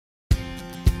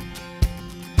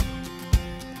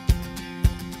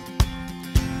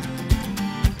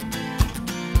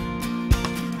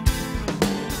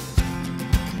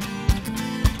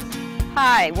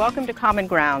Hi, welcome to Common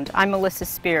Ground. I'm Melissa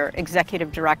Spear,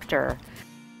 Executive Director.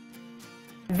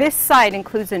 This site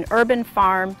includes an urban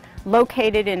farm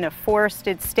located in a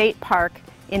forested state park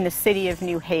in the city of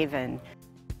New Haven.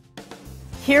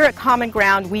 Here at Common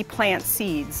Ground, we plant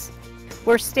seeds.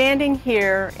 We're standing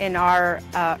here in our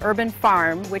urban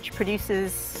farm, which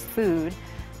produces food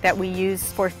that we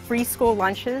use for free school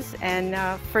lunches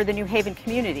and for the New Haven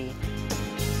community.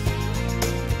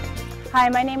 Hi,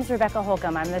 my name is Rebecca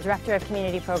Holcomb. I'm the Director of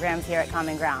Community Programs here at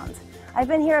Common Ground. I've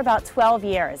been here about 12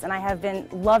 years and I have been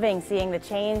loving seeing the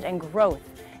change and growth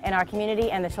in our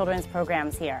community and the children's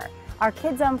programs here. Our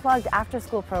Kids Unplugged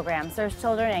after-school program serves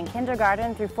children in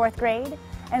kindergarten through 4th grade,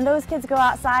 and those kids go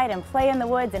outside and play in the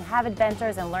woods and have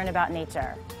adventures and learn about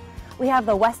nature. We have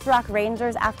the West Rock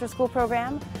Rangers after-school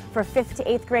program for 5th to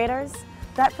 8th graders.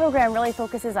 That program really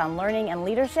focuses on learning and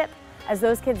leadership as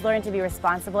those kids learn to be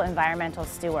responsible environmental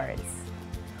stewards.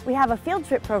 We have a field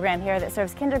trip program here that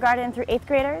serves kindergarten through 8th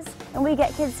graders, and we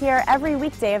get kids here every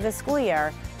weekday of the school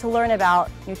year to learn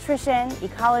about nutrition,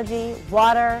 ecology,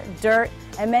 water, dirt,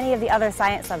 and many of the other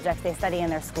science subjects they study in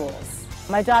their schools.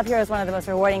 My job here is one of the most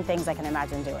rewarding things I can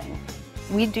imagine doing.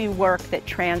 We do work that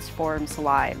transforms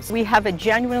lives. We have a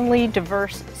genuinely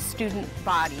diverse student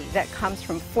body that comes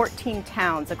from 14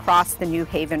 towns across the New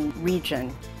Haven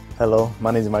region. Hello, my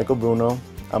name is Michael Bruno.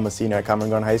 I'm a senior at Common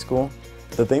Ground High School.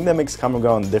 The thing that makes Common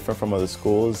Ground different from other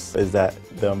schools is that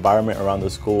the environment around the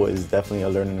school is definitely a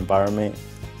learning environment.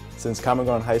 Since Common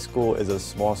Ground High School is a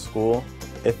small school,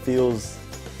 it feels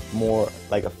more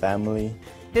like a family.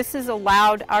 This has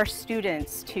allowed our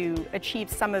students to achieve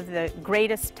some of the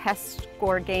greatest test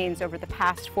score gains over the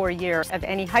past 4 years of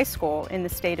any high school in the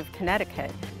state of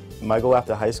Connecticut. My goal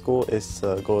after high school is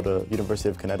to go to University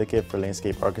of Connecticut for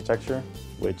landscape architecture,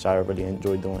 which I really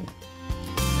enjoy doing.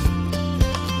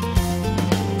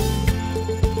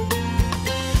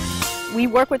 We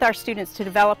work with our students to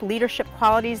develop leadership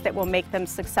qualities that will make them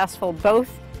successful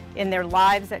both in their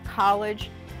lives at college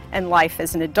and life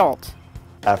as an adult.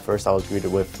 At first I was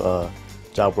greeted with a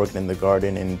job working in the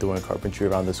garden and doing carpentry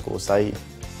around the school site.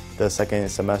 The second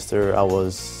semester I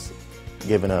was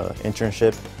given an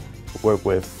internship, worked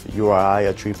with URI,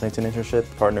 a tree planting internship,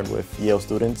 partnered with Yale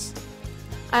students.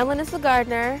 I'm Linessa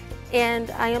Gardner and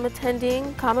I am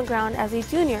attending Common Ground as a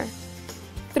junior.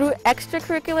 Through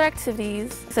extracurricular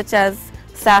activities such as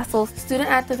SASL, Student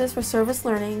Activist for Service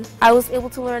Learning, I was able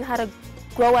to learn how to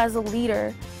grow as a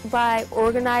leader by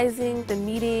organizing the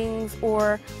meetings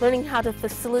or learning how to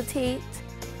facilitate.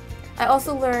 I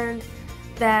also learned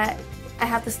that I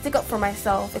have to stick up for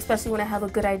myself, especially when I have a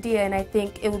good idea, and I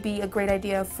think it would be a great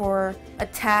idea for a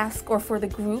task or for the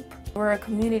group. We're a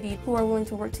community who are willing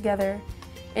to work together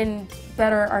and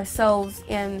better ourselves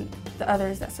and the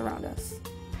others that surround us.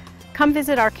 Come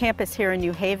visit our campus here in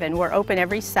New Haven. We're open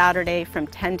every Saturday from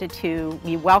 10 to 2.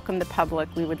 We welcome the public.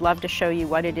 We would love to show you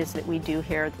what it is that we do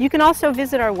here. You can also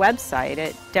visit our website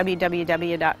at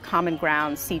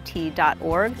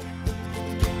www.commongroundct.org.